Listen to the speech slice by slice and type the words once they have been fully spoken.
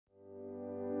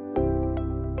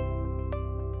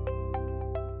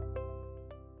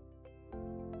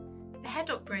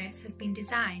stand-up brace has been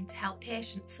designed to help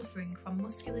patients suffering from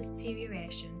muscular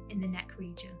deterioration in the neck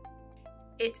region.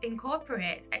 It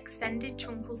incorporates extended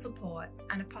truncal support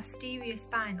and a posterior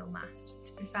spinal mast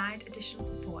to provide additional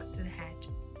support to the head.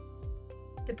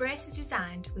 The brace is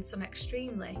designed with some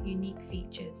extremely unique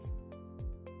features.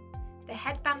 The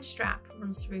headband strap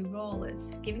runs through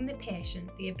rollers, giving the patient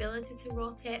the ability to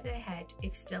rotate their head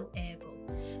if still able,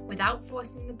 without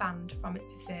forcing the band from its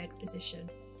preferred position.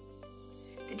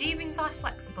 The D-rings are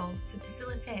flexible to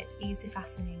facilitate easy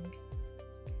fastening.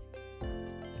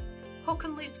 Hook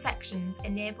and loop sections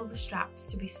enable the straps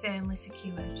to be firmly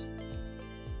secured.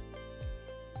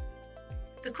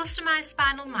 The customised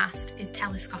spinal mast is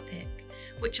telescopic,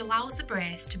 which allows the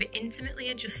brace to be intimately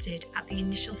adjusted at the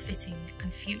initial fitting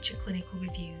and future clinical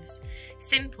reviews,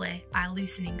 simply by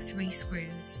loosening 3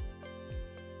 screws.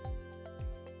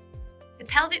 The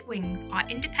pelvic wings are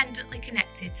independently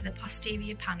connected to the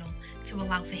posterior panel to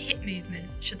allow for hip movement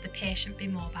should the patient be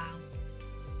mobile.